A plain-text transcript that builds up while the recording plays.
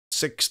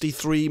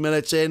63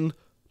 minutes in,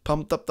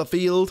 pumped up the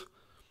field.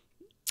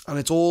 And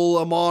it's all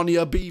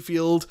Arminia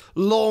Bielefeld,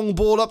 long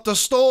ball up to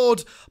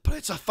Stord, but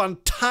it's a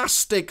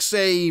fantastic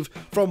save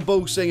from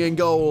Boasing in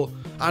goal,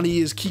 and he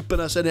is keeping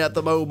us in it at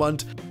the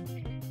moment.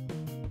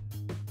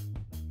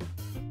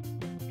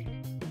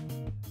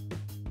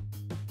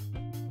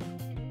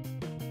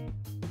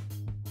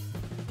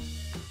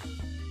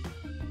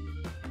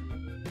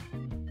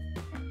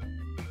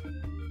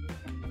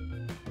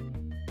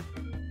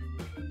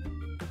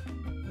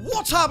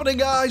 What's happening,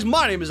 guys?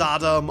 My name is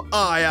Adam,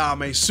 I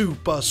am a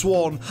Super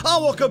Swan,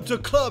 and welcome to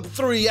Club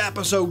 3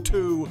 Episode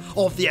 2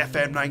 of the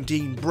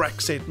FM19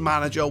 Brexit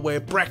Manager, where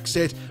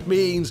Brexit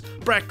means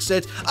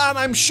Brexit, and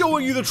I'm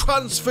showing you the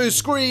transfer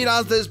screen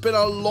as there's been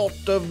a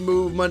lot of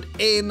movement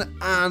in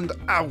and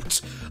out.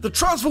 The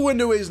transfer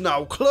window is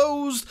now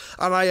closed,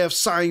 and I have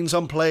signed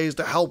some players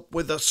to help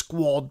with the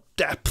squad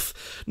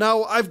depth.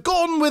 Now, I've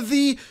gone with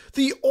the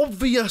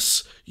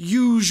obvious,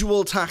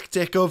 usual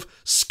tactic of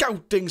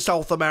scouting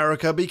South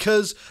America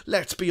because,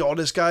 let's be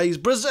honest, guys,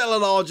 Brazil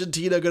and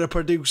Argentina are going to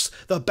produce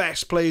the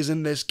best players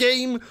in this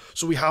game,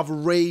 so we have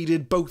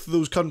raided both of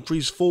those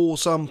countries for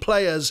some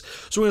players.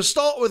 So we're going to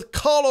start with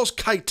Carlos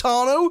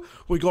Caetano.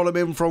 We got him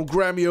in from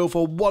Gremio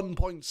for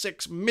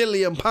 £1.6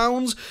 million.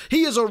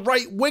 He is a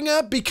right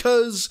winger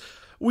because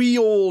we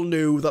all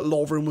knew that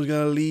Lovren was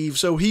going to leave,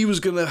 so he was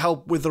going to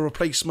help with the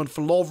replacement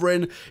for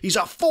Lovren. He's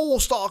a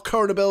 4-star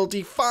current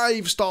ability,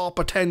 5-star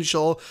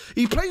potential.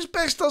 He plays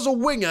best as a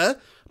winger,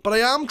 but I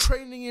am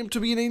training him to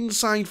be an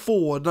inside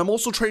forward, and I'm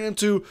also training him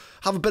to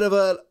have a bit of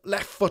a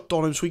left foot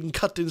on him so he can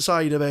cut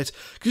inside of it.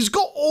 Because he's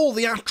got all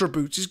the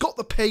attributes. He's got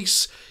the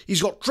pace,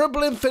 he's got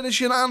dribbling,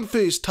 finishing, and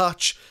first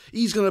touch.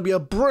 He's going to be a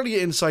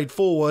brilliant inside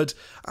forward,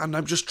 and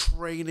I'm just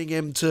training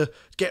him to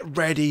get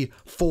ready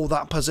for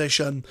that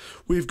position.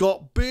 We've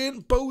got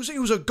Bernd Bose,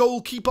 who's a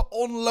goalkeeper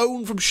on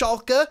loan from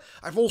Schalke.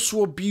 I've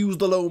also abused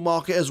the loan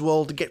market as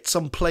well to get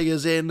some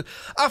players in.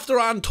 After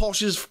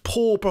Antosh's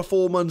poor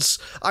performance,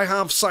 I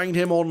have signed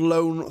him on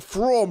loan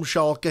from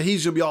Schalke.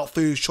 He's going to be our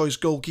first choice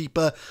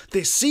goalkeeper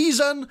this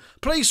season.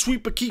 Plays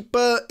sweeper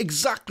keeper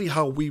exactly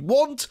how we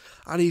want,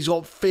 and he's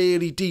got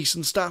fairly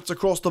decent stats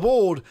across the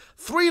board.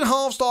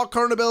 3.5-star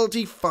current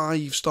ability,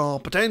 5-star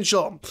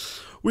potential.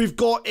 We've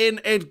got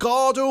in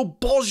Edgardo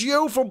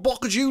Boggio from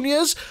Boca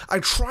Juniors. I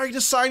tried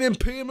to sign him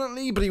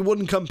permanently, but he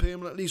wouldn't come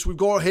permanently, so we've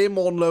got him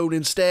on loan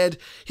instead.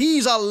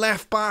 He's a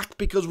left back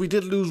because we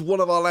did lose one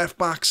of our left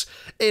backs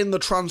in the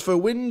transfer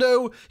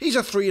window. He's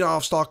a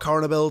 3.5-star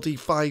current ability,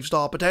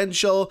 5-star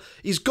potential.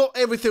 He's got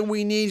everything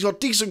we need. He's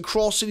got decent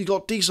crossing, he's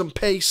got decent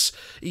pace.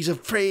 He's a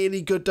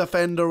fairly good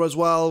defender as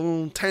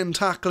well. 10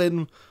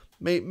 tackling.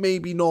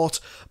 Maybe not,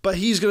 but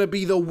he's going to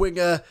be the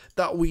winger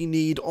that we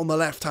need on the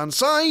left-hand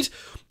side.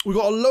 We've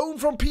got a loan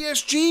from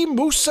PSG,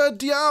 Moussa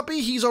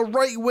Diaby. He's a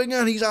right winger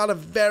and he's had a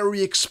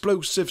very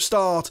explosive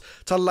start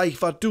to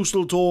life at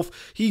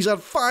Dusseldorf. He's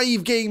had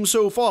 5 games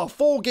so far,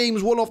 4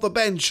 games, 1 off the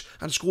bench,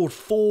 and scored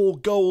 4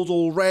 goals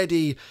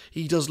already.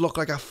 He does look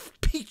like a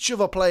peach of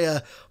a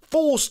player.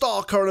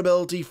 4-star current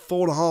ability,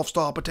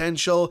 4.5-star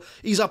potential.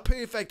 He's a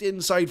perfect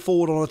inside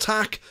forward on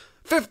attack.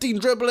 15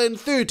 dribbling,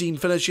 13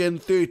 finishing,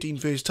 13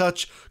 first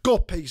touch,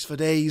 got pace for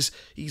days.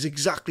 He's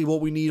exactly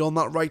what we need on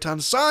that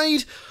right-hand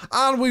side.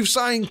 And we've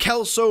signed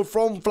Kelso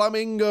from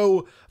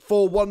Flamengo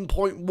for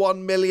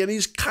 1.1 million.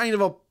 He's kind of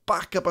a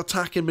backup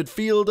attacking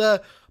midfielder,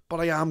 but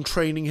I am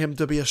training him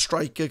to be a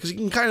striker because he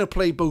can kind of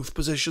play both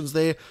positions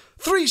there.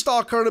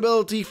 3-star current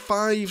ability,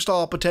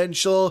 5-star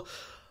potential.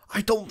 I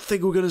don't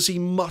think we're going to see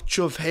much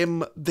of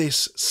him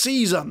this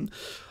season.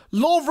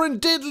 Lovren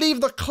did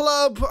leave the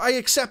club. I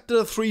accepted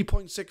a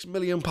 £3.6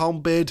 million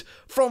bid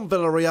from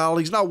Villarreal.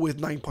 He's now worth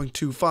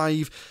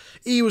 9.25.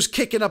 He was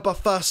kicking up a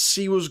fuss.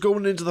 He was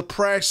going into the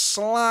press,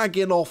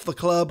 slagging off the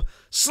club,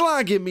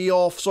 slagging me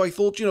off. So I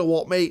thought, you know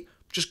what, mate,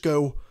 just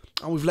go.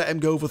 And we've let him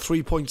go for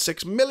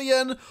 3.6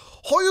 million.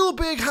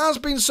 Højlberg has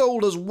been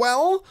sold as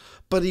well,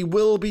 but he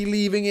will be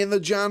leaving in the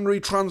January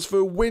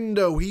transfer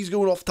window. He's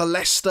going off to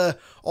Leicester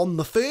on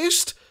the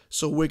 1st.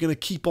 So we're going to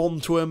keep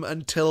on to him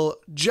until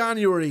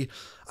January.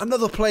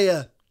 Another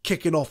player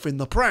kicking off in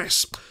the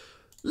press.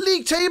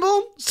 League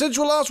table, since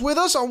you're last with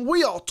us, and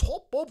we are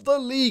top of the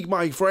league,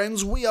 my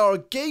friends. We are a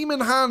game in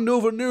hand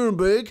over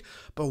Nuremberg,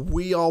 but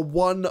we are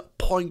 1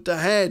 point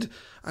ahead.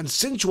 And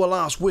since you were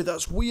last with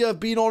us, we have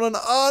been on an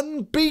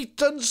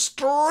unbeaten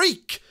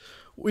streak.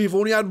 We've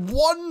only had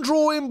 1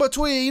 draw in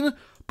between,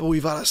 but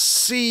we've had a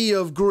sea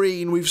of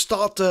green. We've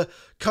started to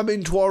come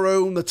into our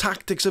own. The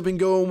tactics have been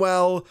going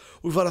well.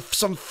 We've had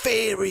some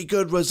very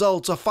good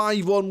results. A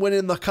 5-1 win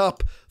in the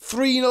cup,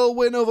 3-0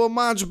 win over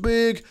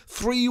Magdeburg,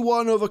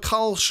 3-1 over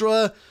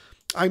Karlsruhe.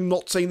 I'm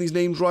not saying these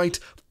names right.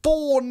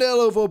 4-0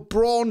 over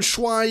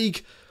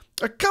Braunschweig.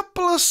 A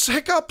couple of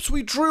hiccups.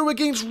 We drew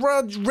against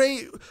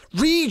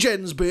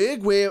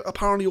Regensburg, where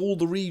apparently all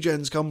the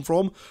regens come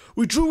from.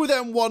 We drew with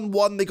them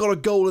 1-1. They got a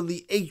goal in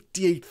the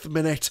 88th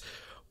minute.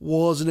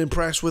 Wasn't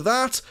impressed with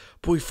that,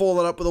 but we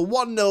followed up with a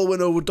 1-0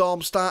 win over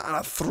Darmstadt and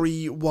a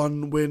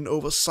 3-1 win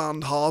over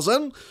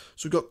Sandhausen.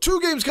 So we've got 2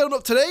 games coming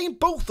up today,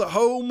 both at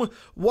home.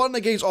 One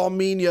against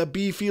Arminia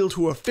Bielefeld,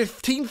 who are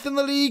 15th in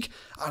the league,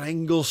 and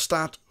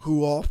Ingolstadt,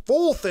 who are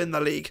 4th in the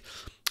league.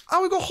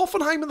 And we've got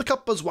Hoffenheim in the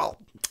cup as well.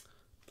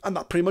 And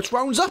that pretty much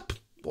rounds up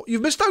what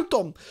you've missed out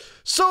on.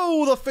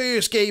 So the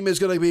first game is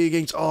going to be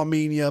against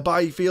Arminia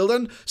Bielefeld,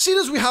 and seeing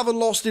as we haven't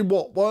lost in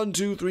 1,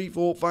 2, 3,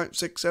 4, 5,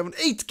 6, 7,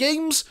 8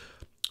 games,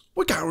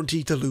 we're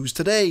guaranteed to lose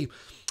today.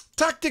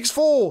 Tactics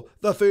for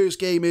the first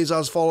game is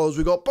as follows.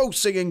 We've got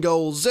Boasing in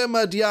goals,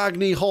 Zimmer,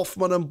 Diagni,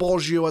 Hoffman and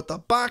Boggio at the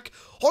back,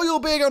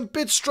 Hoylberg and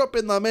Bidstrup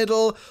in the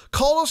middle,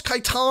 Carlos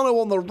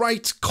Caetano on the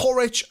right,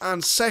 Koric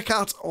and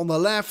Sekat on the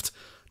left,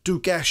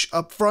 Dukesh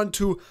up front,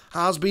 who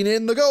has been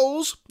in the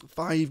goals,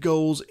 5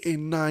 goals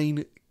in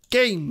 9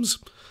 games.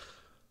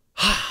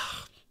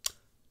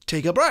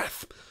 Take a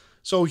breath.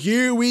 So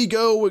here we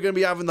go. We're going to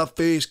be having the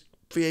first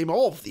game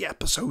of the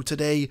episode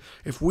today.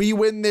 If we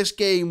win this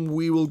game,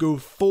 we will go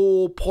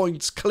 4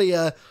 points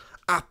clear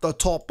at the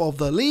top of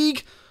the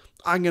league.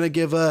 I'm going to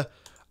give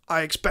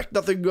I expect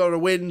nothing but a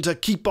win to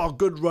keep our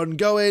good run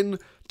going.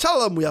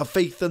 Tell them we have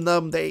faith in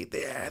them.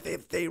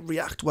 They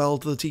react well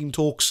to the team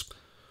talks.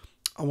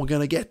 And we're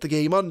going to get the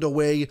game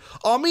underway.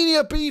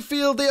 Arminia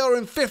Bielefeld, they are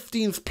in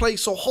 15th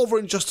place, so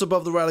hovering just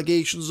above the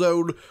relegation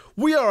zone.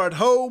 We are at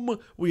home.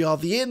 We are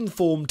the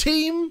informed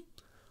team.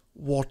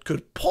 What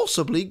could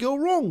possibly go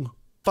wrong?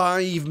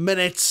 5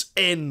 minutes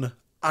in,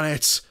 and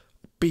it's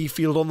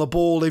Bielefeld on the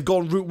ball. They've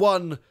gone route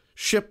 1.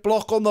 Ship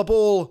block on the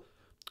ball.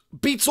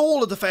 Beats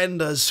all the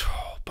defenders,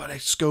 but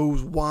it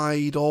goes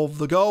wide of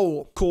the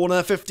goal.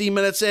 Corner 15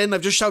 minutes in.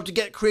 I've just shouted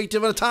get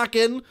creative and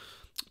attacking.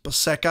 But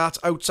Sekat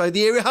outside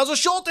the area has a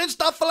shot. It's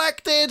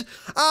deflected,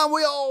 and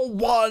we are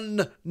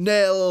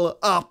 1-0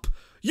 up.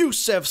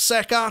 Youssef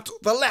Sekat,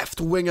 the left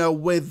winger,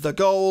 with the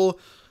goal.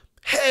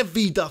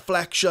 Heavy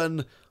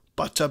deflection.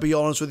 But to be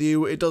honest with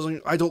you,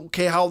 I don't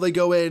care how they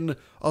go in,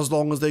 as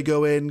long as they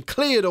go in.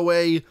 Cleared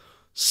away.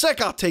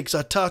 Sekat takes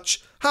a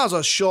touch, has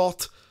a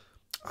shot,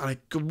 and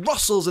it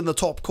rustles in the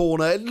top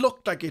corner. It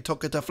looked like it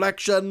took a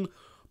deflection,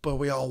 but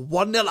we are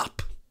 1-0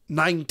 up.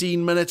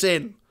 19 minutes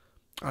in,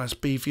 and it's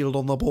Bielefeld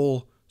on the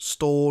ball.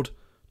 Stored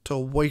to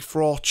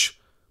Weifroch.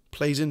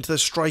 Plays into the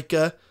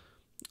striker.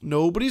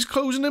 Nobody's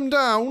closing him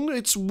down.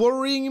 It's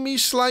worrying me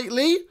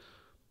slightly,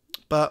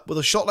 but with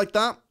a shot like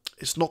that,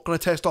 it's not going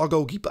to test our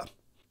goalkeeper.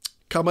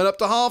 Coming up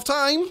to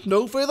half-time,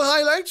 no further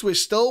highlights, we're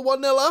still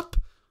 1-0 up.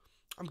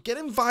 I'm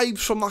getting vibes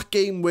from that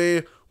game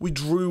where we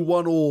drew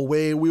 1-1,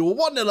 where we were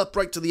 1-0 up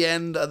right to the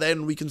end, and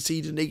then we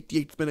conceded an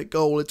 88th minute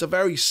goal. It's a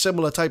very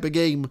similar type of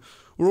game.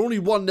 We're only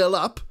 1-0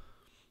 up,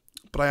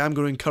 but I am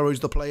going to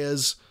encourage the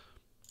players.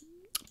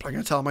 I'm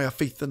going to tell them I have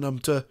faith in them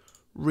to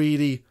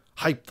really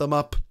hype them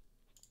up.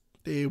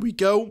 There we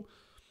go.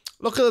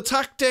 Look at the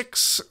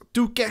tactics.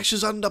 Dukesh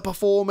is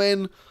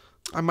underperforming.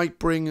 I might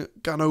bring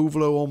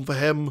Ganovlo on for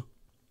him.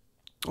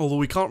 Although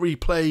we can't really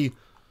play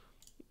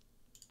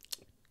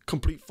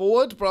complete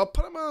forward, but I'll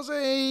put him as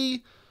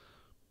a...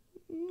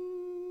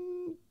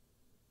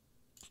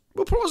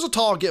 We'll put him as a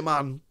target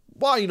man.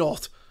 Why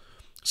not?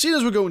 Seeing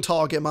as we're going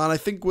target man, I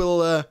think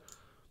we'll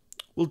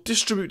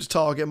distribute to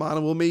target man,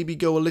 and we'll maybe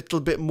go a little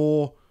bit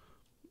more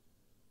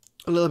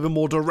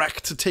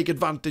direct to take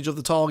advantage of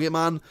the target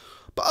man.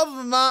 But other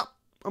than that,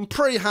 I'm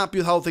pretty happy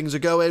with how things are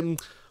going.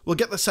 We'll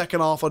get the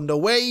second half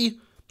underway.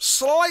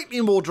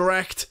 Slightly more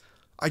direct.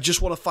 I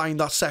just want to find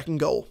that second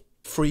goal.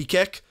 Free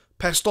kick.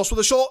 Pestos with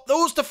a shot.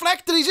 Those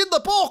deflected. He's in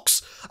the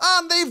box.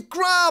 And they've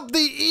grabbed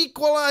the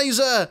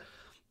equaliser.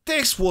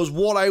 This was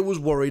what I was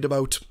worried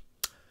about.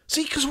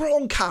 See, because we're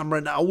on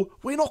camera now,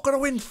 we're not going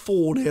to win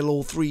 4-0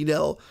 or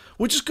 3-0.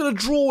 We're just going to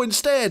draw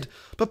instead.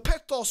 But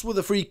Pestos with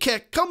a free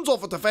kick comes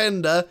off a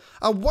defender.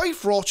 And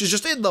Weifroch is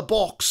just in the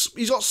box.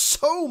 He's got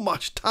so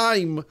much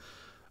time.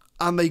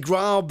 And they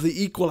grab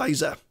the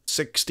equaliser.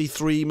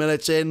 63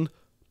 minutes in.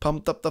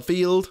 Pumped up the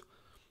field.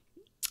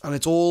 And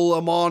it's all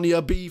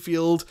Arminia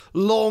Bielefeld.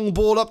 Long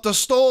ball up to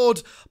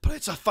Stored. But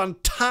it's a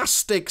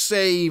fantastic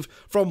save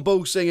from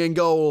Boasing in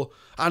goal.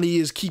 And he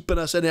is keeping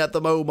us in it at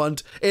the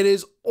moment. It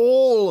is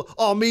all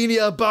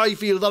Arminia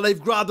Bielefeld, and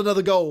they've grabbed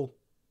another goal.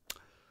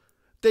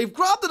 They've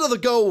grabbed another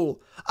goal.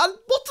 And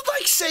what did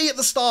I say at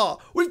the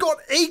start? We've got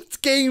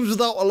 8 games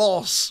without a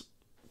loss.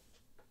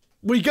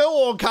 We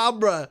go on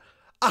camera,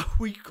 and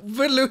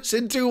we're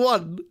losing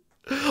 2-1.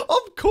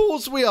 Of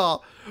course we are.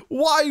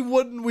 Why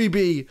wouldn't we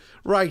be?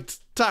 Right,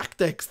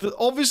 tactics.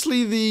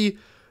 Obviously,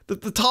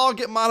 the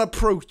target man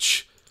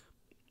approach.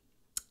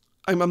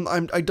 I don't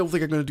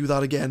think I'm going to do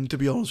that again, to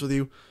be honest with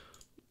you.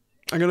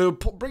 I'm going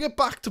to bring it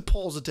back to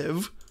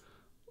positive.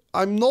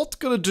 I'm not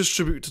going to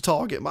distribute to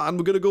target man.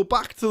 We're going to go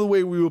back to the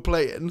way we were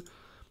playing.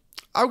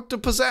 Out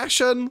of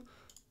possession.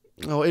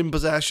 Oh, in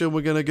possession,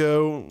 we're going to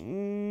go...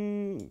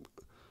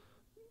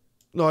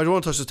 No, I don't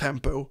want to touch the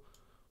tempo.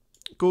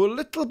 Go a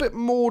little bit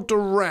more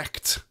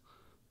direct.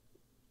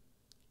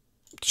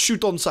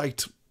 Shoot on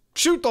sight.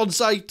 Shoot on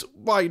sight.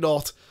 Why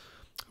not?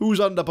 Who's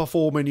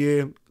underperforming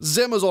here?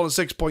 Zimmer's on a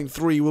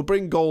 6.3. We'll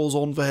bring goals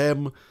on for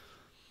him.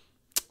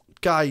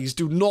 Guys,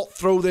 do not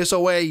throw this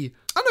away.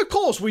 And of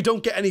course, we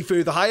don't get any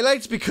further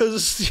highlights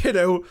because, you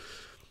know,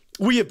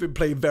 we have been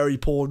playing very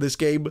poor in this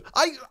game.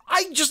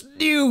 I just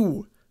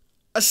knew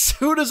as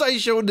soon as I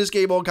showed this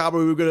game on camera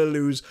we were going to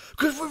lose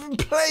because we've been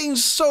playing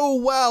so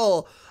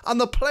well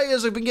and the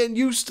players have been getting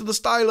used to the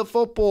style of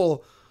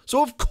football.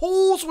 So of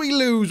course we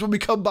lose when we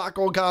come back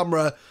on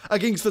camera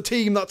against the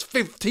team that's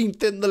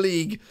 15th in the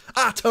league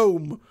at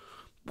home.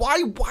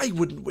 Why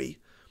wouldn't we?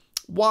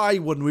 Why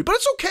wouldn't we? But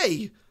it's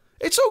okay.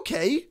 It's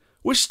okay.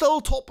 We're still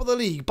top of the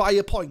league by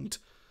a point.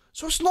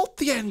 So it's not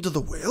the end of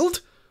the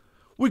world.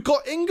 We've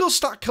got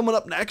Ingolstadt coming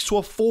up next, who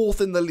are 4th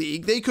in the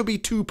league. They could be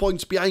 2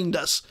 points behind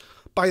us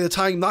by the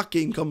time that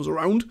game comes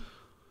around.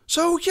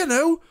 So, you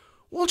know,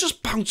 we'll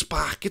just bounce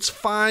back. It's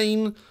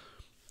fine.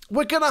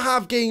 We're going to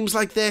have games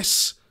like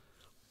this.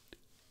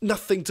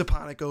 Nothing to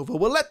panic over.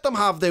 We'll let them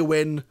have their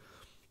win.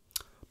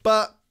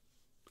 But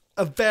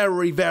a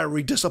very,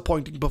 very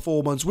disappointing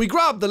performance. We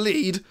grabbed the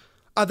lead,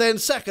 and then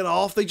second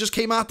half, they just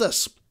came at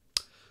us.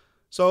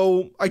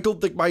 So I don't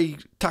think my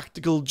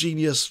tactical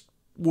genius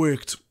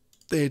worked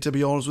there, to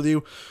be honest with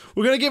you.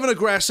 We're going to give an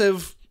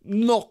aggressive,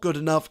 not good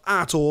enough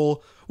at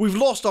all. We've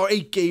lost our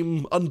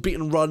 8-game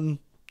unbeaten run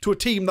to a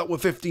team that were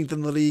 15th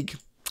in the league.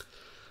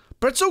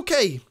 But it's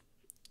okay.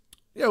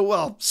 You know,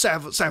 well,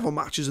 several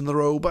matches in the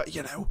row, but,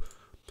 you know,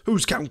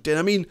 who's counting?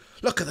 I mean,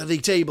 look at the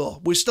league table.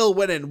 We're still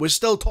winning. We're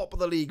still top of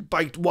the league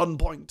by 1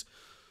 point.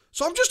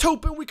 So I'm just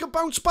hoping we can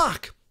bounce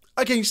back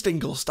against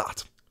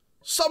Ingolstadt.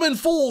 Some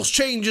enforced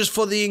changes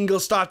for the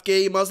Ingolstadt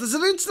game as there's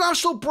an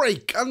international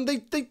break and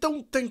they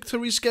don't think to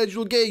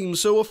reschedule games,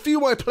 so a few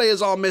of my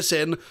players are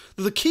missing.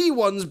 The key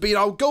ones being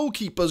our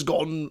goalkeeper's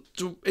gone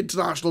to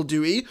international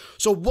duty,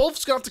 so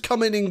Wolf's going to have to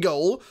come in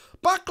goal.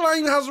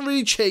 Backline hasn't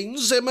really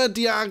changed. Zimmer,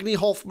 Diagni,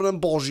 Hoffman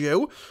and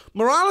Boggio.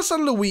 Morales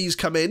and Louise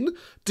come in.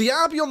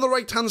 Diaby on the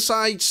right-hand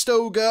side,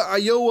 Stoger,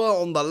 Iowa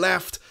on the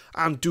left,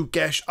 and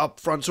Dukesh up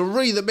front. So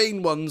really the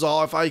main ones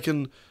are, if I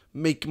can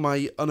make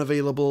my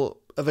available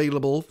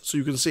so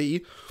you can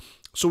see.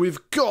 So we've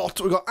got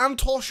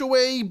Antosh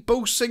away,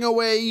 Bosing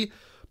away,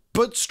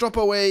 Budstrup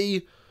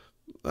away,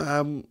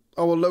 our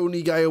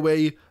lonely guy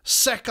away,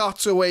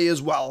 Sekat's away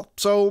as well.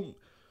 So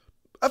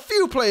a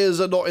few players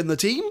are not in the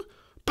team,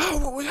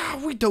 but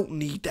we don't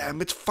need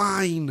them. It's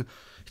fine.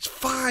 It's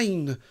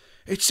fine.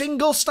 It's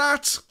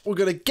Ingolstadt. We're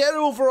going to get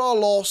over our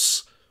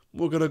loss.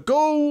 We're going to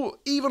go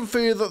even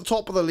further at the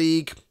top of the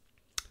league.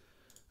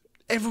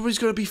 Everybody's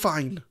going to be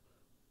fine.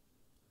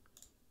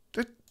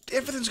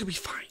 Everything's going to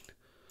be fine.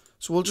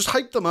 So we'll just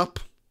hype them up.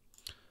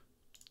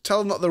 Tell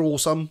them that they're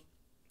awesome.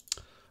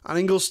 And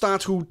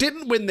Ingolstadt, who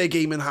didn't win their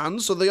game in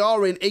hand, so they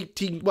are in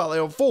 18... Well, they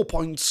are 4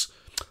 points.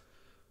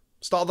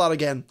 Start that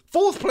again.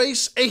 4th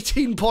place,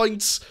 18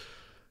 points.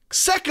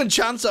 Second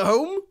chance at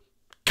home.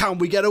 Can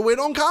we get a win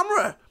on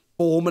camera?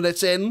 4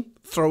 minutes in.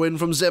 Throw in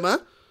from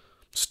Zimmer.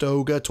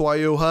 Stoger to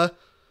Ioha.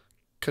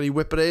 Can he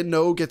whip it in?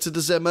 No, gets it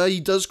to Zimmer.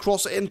 He does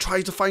cross it in.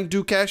 Tries to find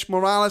Dukesh.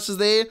 Morales is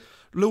there.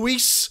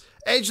 Luis...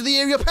 Edge of the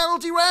area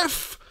penalty,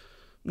 ref.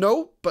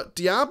 No, but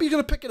Diaby's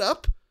going to pick it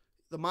up.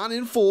 The man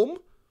in form.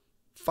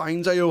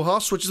 Finds Ioha,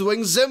 switches the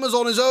wings. Zimmer's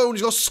on his own.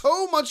 He's got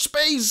so much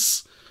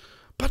space,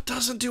 but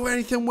doesn't do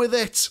anything with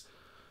it.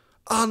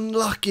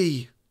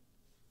 Unlucky.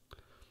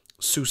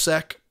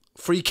 Susek,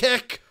 free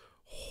kick.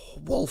 Oh,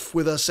 Wolf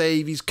with a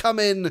save. He's come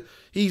in.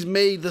 He's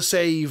made the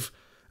save,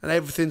 and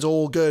everything's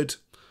all good.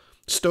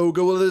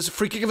 Stoger with his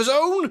free kick of his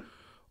own.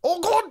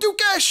 Oh, go on,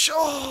 Dukesh.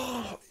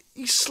 Oh,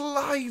 he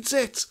slides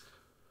it.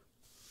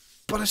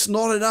 But it's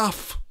not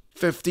enough.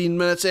 15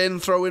 minutes in,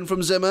 throw in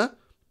from Zimmer.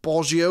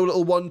 Boggio,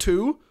 little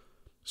 1-2.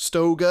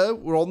 Stoger,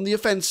 we're on the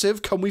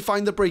offensive. Can we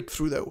find the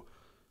breakthrough, though?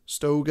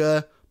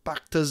 Stoger,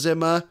 back to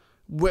Zimmer.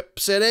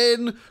 Whips it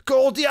in.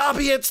 Goal,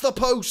 Diaby hits the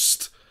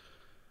post.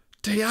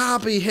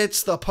 Diaby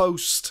hits the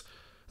post.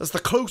 That's the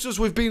closest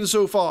we've been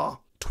so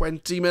far.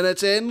 20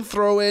 minutes in,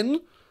 throw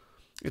in.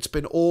 It's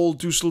been all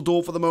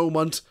Dusseldorf for the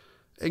moment.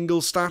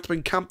 Ingolstadt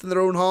been camped in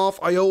their own half.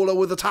 Iola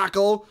with a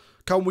tackle.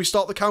 Can we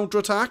start the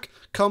counter-attack?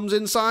 Comes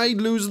inside,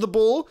 loses the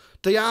ball.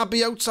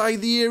 Diaby outside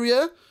the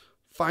area.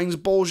 Finds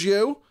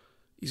Boggio.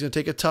 He's going to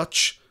take a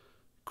touch.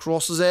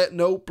 Crosses it.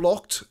 No,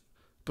 blocked.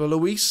 But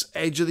Luis,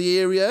 edge of the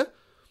area.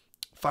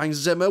 Finds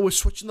Zimmer. We're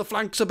switching the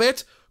flanks a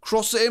bit.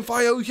 Crosses it in for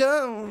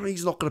Ioja.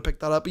 He's not going to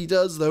pick that up. He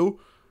does, though.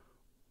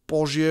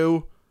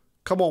 Boggio.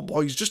 Come on,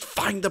 boys. Just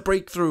find the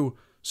breakthrough.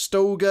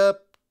 Stoger.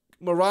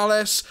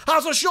 Morales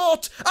has a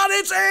shot, and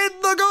it's in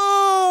the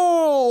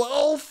goal!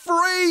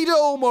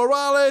 Alfredo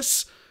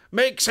Morales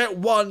makes it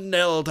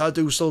 1-0 to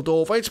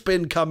Dusseldorf. It's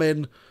been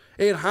coming.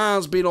 It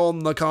has been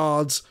on the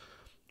cards.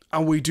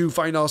 And we do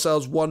find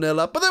ourselves 1-0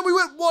 up. But then we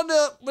went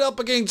 1-0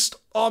 up against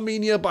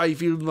Arminia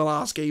Bielefeld in the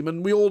last game,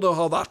 and we all know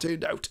how that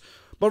turned out.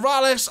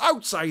 Morales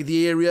outside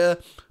the area.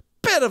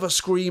 Bit of a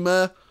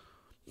screamer.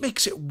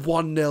 Makes it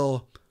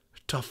 1-0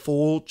 to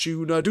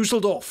Fortuna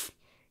Dusseldorf.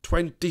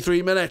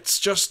 23 minutes,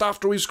 just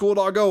after we scored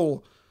our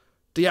goal.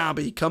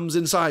 Diaby comes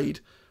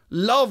inside.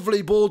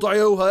 Lovely ball to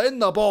Ioha in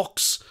the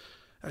box.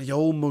 And he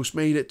almost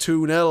made it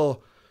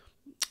 2-0.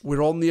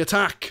 We're on the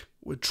attack.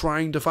 We're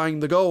trying to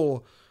find the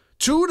goal.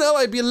 2-0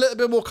 I'd be a little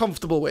bit more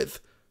comfortable with.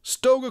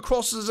 Stoger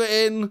crosses it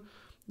in.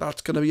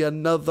 That's going to be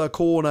another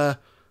corner.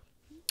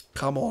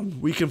 Come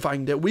on, we can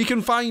find it. We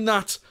can find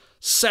that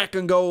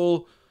second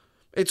goal.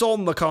 It's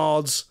on the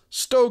cards.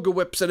 Stoger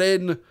whips it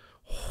in.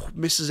 Oh,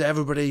 misses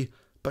everybody,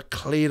 but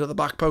cleared at the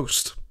back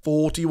post.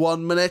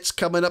 41 minutes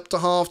coming up to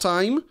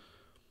half-time.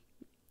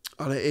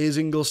 And it is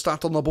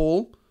Ingolstadt on the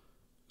ball.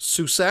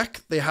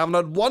 Susek, they haven't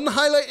had one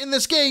highlight in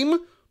this game,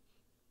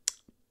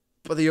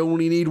 but they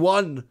only need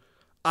one.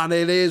 And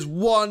it is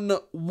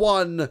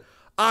 1-1.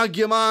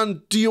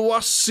 Arguman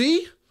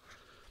Diawasi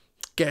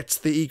gets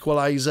the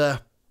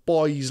equaliser.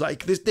 Boys,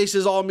 like, this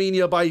is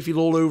Arminia Bielefeld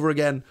all over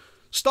again.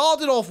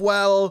 Started off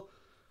well.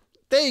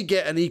 They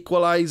get an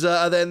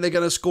equaliser, and then they're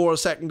going to score a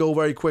second goal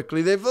very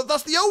quickly.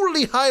 That's the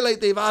only highlight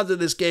they've had in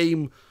this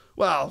game.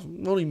 Well,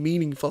 only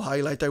meaningful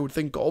highlight I would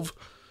think of.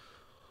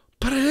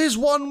 But it is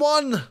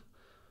 1-1.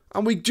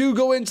 And we do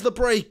go into the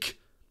break.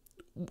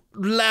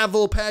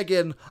 Level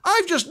pegging.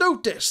 I've just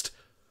noticed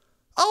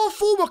our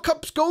former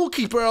Cups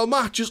goalkeeper El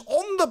Match is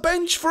on the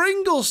bench for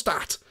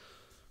Ingolstadt.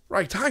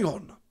 Right, hang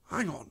on.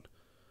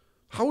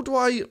 How do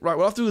I... Right,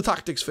 we'll have to do the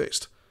tactics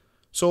first.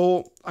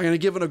 So, I'm going to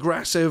give an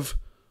aggressive...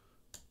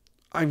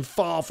 I'm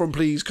far from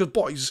pleased, because,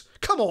 boys,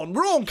 come on,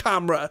 we're on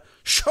camera.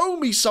 Show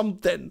me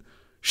something.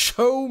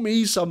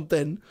 Diagne's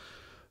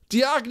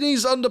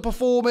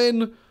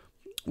underperforming.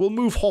 We'll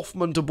move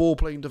Hoffman to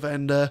ball-playing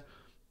defender.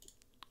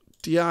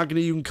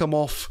 Diagne, you can come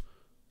off.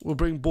 We'll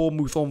bring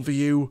Bournemouth on for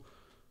you.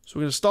 So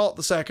we're going to start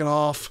the second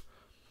half.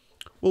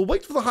 We'll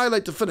wait for the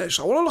highlight to finish.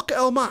 I want to look at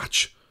El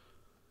Match.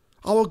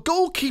 Our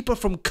goalkeeper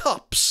from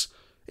Cups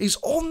is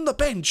on the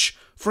bench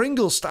for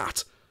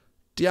Ingolstadt.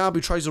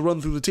 Diaby tries to run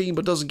through the team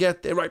but doesn't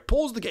get there. Right,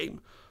 pause the game.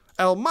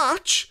 El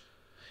Match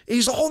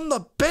is on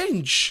the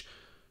bench.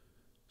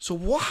 So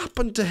what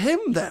happened to him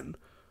then?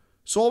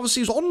 So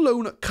obviously he's on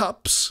loan at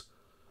Cups.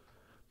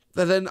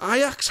 Then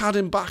Ajax had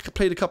him back,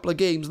 played a couple of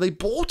games. They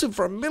bought him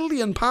for £1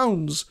 million.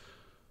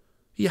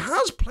 He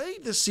has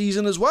played this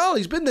season as well.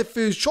 He's been their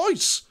first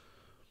choice.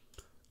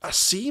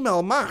 Asim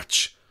El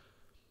Match.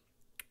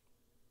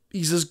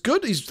 He's as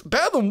good. He's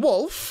better than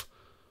Wolf,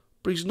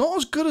 but he's not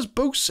as good as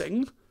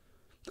Bosing.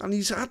 And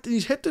he's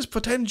hit his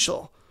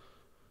potential.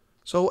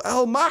 So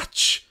El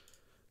Match,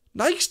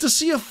 nice to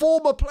see a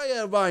former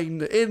player,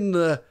 Ryan, in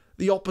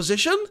the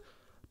opposition.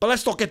 But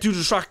let's not get too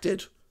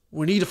distracted.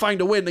 We need to find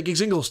a win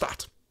against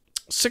Ingolstadt.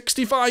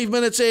 65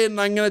 minutes in,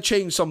 I'm going to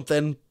change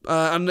something.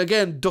 And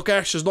again,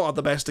 Dukesh has not had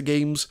the best of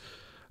games.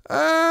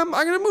 I'm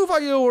going to move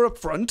Iowa up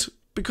front,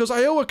 because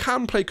Iowa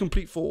can play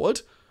complete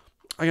forward.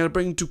 I'm going to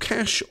bring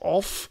Dukesh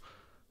off.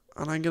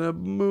 And I'm going to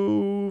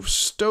move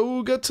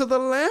Stoger to the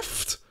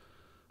left.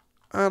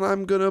 And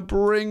I'm going to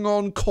bring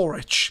on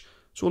Koric.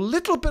 So a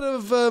little bit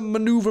of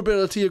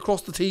manoeuvrability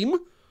across the team.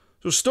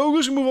 So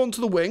Stoger's going to move on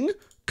to the wing.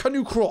 Can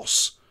you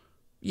cross?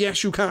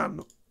 Yes, you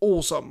can.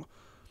 Awesome.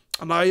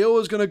 And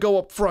Iowa's going to go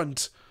up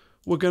front.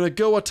 We're going to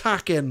go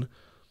attacking.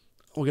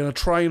 We're going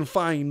to try and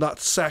find that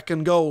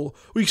second goal.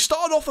 We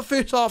started off the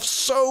first half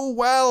so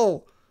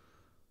well.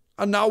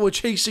 And now we're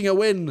chasing a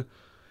win.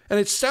 And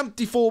it's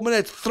 74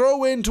 minutes.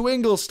 Throw in to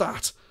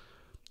Ingolstadt.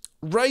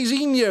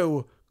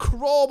 Reisinho.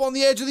 Krob on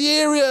the edge of the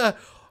area.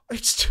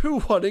 It's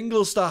 2-1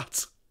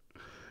 Ingolstadt.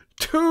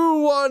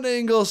 2-1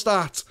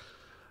 Ingolstadt.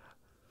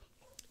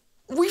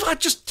 We've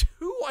had just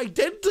two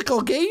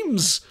identical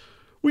games.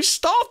 We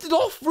started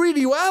off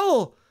really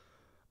well.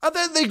 And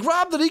then they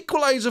grabbed an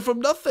equaliser from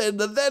nothing.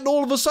 And then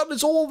all of a sudden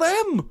it's all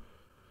them.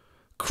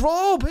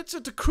 Krob hits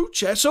it to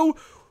Kruche. So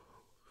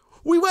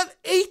we went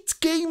 8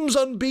 games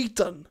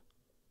unbeaten.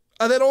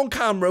 And then on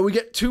camera we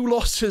get 2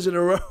 losses in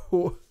a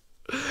row.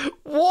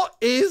 What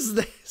is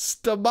this?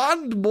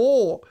 Demand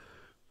more.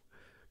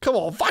 Come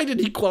on, find an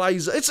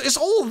equaliser. It's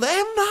all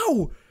them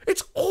now.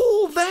 It's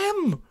all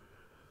them.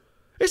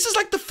 This is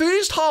like the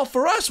first half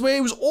for us, where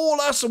it was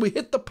all us and we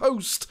hit the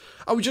post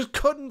and we just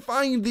couldn't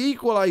find the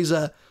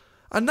equaliser.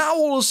 And now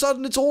all of a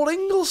sudden it's all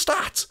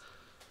Ingolstadt.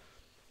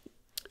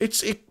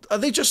 Are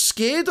they just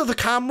scared of the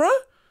camera?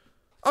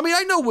 I mean,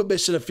 I know we're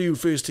missing a few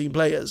first team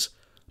players,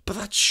 but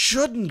that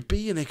shouldn't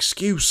be an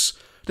excuse.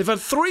 They've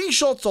had 3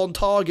 shots on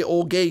target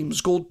all game,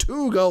 scored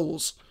 2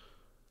 goals.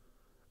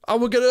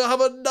 And we're going to have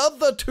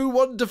another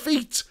 2-1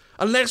 defeat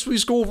unless we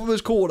score from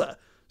this corner.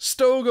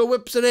 Stoger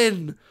whips it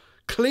in.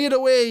 Cleared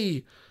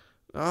away.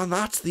 And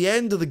that's the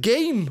end of the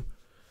game.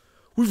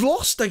 We've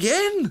lost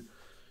again.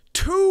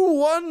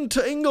 2-1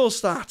 to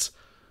Ingolstadt.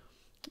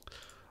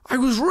 I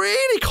was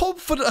really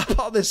confident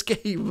about this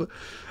game.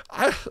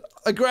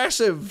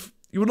 Aggressive.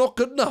 You were not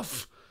good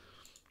enough.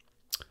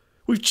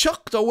 We've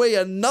chucked away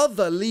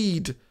another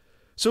lead.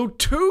 So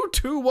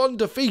 2-1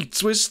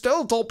 defeats. We're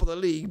still top of the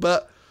league,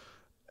 but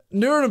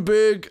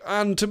Nuremberg,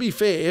 and to be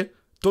fair,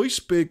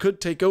 Duisburg could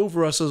take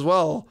over us as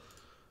well.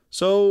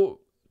 So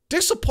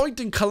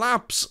disappointing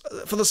collapse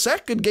for the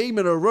second game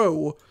in a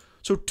row.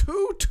 So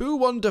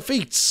 2-1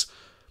 defeats.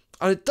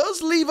 And it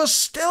does leave us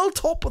still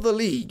top of the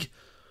league.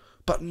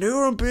 but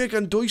Nuremberg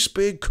and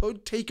Duisburg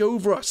could take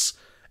over us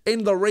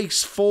in the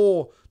race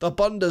for the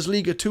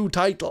Bundesliga 2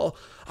 title.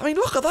 I mean,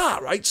 look at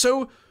that, right?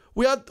 So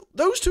we had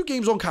those 2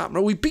 games on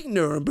camera. We beat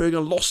Nuremberg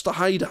and lost to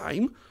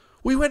Heidheim.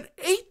 We went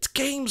 8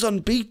 games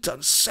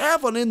unbeaten,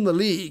 7 in the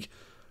league,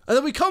 and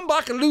then we come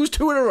back and lose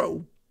 2 in a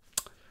row.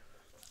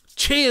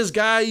 Cheers,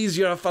 guys.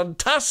 You're a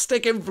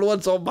fantastic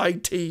influence on my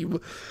team.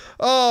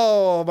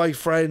 Oh, my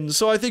friends.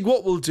 So I think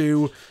what we'll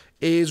do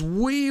is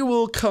we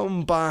will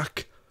come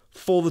back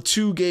for the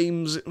 2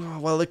 games.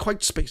 Well, they're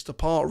quite spaced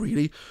apart,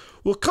 really.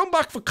 We'll come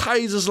back for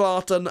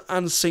Kaiserslautern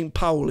and St.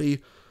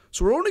 Pauli.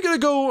 So we're only going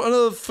to go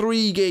another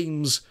 3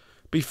 games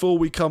before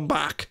we come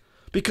back.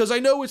 Because I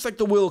know it's like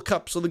the World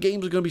Cup, so the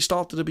games are going to be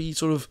starting to be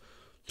sort of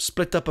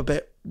split up a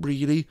bit,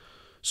 really.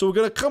 So we're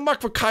going to come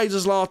back for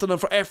Kaiserslautern and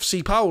for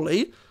FC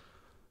Pauli.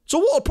 So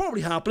what will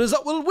probably happen is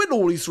that we'll win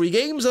all these 3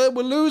 games and then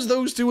we'll lose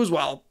those 2 as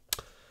well.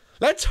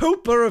 Let's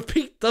hope a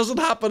repeat doesn't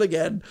happen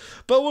again.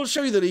 But we'll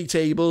show you the league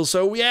table.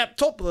 So, yeah,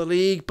 top of the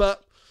league,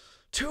 but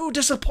 2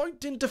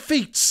 disappointing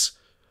defeats.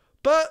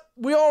 But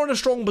we are in a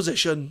strong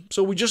position,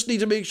 so we just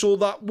need to make sure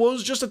that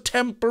was just a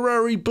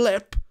temporary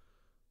blip.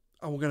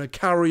 And we're going to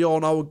carry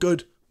on our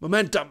good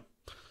momentum.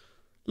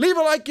 Leave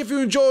a like if you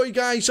enjoy,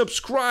 guys.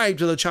 Subscribe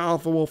to the channel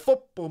for more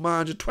Football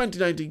Manager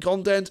 2019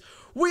 content.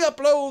 We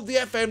upload the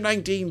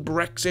FM19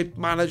 Brexit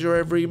Manager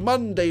every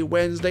Monday,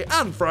 Wednesday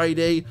and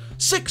Friday,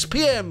 6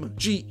 PM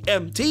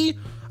GMT.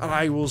 And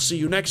I will see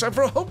you next time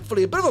for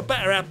hopefully a bit of a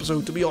better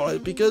episode, to be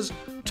honest, because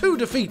 2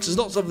 defeats is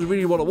not something we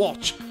really want to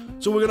watch.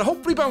 So we're going to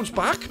hopefully bounce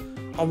back,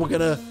 and I'm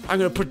going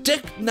to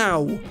predict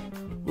now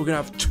we're going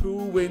to have 2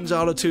 wins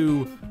out of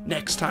 2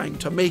 next time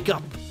to make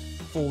up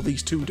for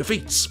these 2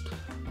 defeats.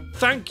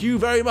 Thank you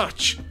very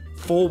much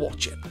for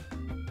watching.